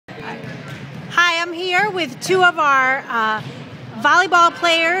I'm here with two of our volleyball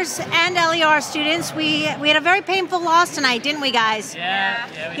players and LER students. We had a very painful loss tonight, didn't we, guys?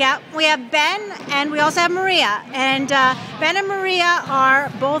 Yeah. We have Ben and we also have Maria. And Ben and Maria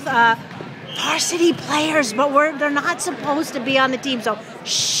are both varsity players, but they're not supposed to be on the team, so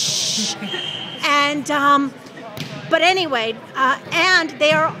shh. And but anyway, and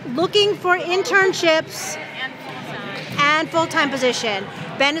they are looking for internships and full-time position.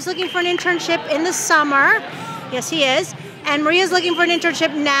 Ben is looking for an internship in the summer. Yes, he is. And Maria's looking for an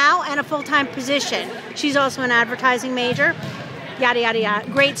internship now and a full-time position. She's also an advertising major. Yada, yada, yada.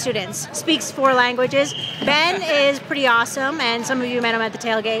 Great students. Speaks 4 languages. Ben is pretty awesome, and some of you met him at the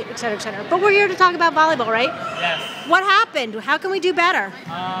tailgate, et cetera, et cetera. But we're here to talk about volleyball, right? Yes. What happened? How can we do better?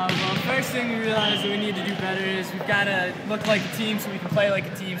 Well, first thing we realized that we need to do better is we've got to look like a team so we can play like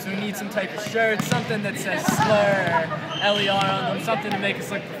a team. So we need some type of shirt, something that says SLER or LER on them, something to make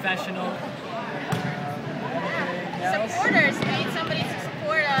us look professional. Supporters, we need somebody to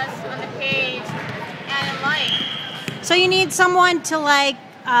support us on the page and like. So you need someone to like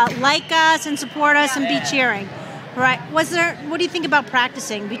us and support us and be cheering, right? What do you think about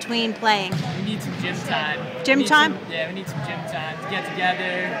practicing between playing? We need some gym time. Gym time? We need some gym time to get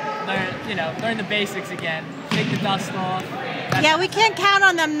together, learn the basics again, shake the dust off. Yeah, we can't count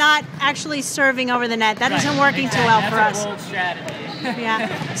on them not actually serving over the net. That isn't working too well for us. That's our old strategy.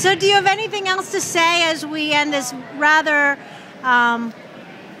 Yeah. So do you have anything else to say as we end this rather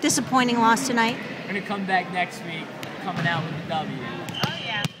disappointing loss tonight? We're going to come back next week, coming out with the W. Oh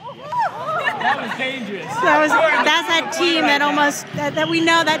yeah. That was dangerous. That's that team that almost, that we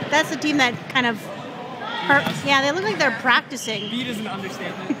know that's the team that kind of hurt. Yeah, they look like they're practicing. Beat is an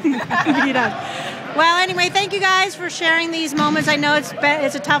understatement. Beat us. Well, anyway, thank you guys for sharing these moments. I know it's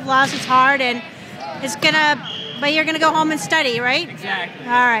a tough loss, it's hard, and but you're gonna go home and study, right? Exactly.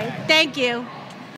 All right. Thank you.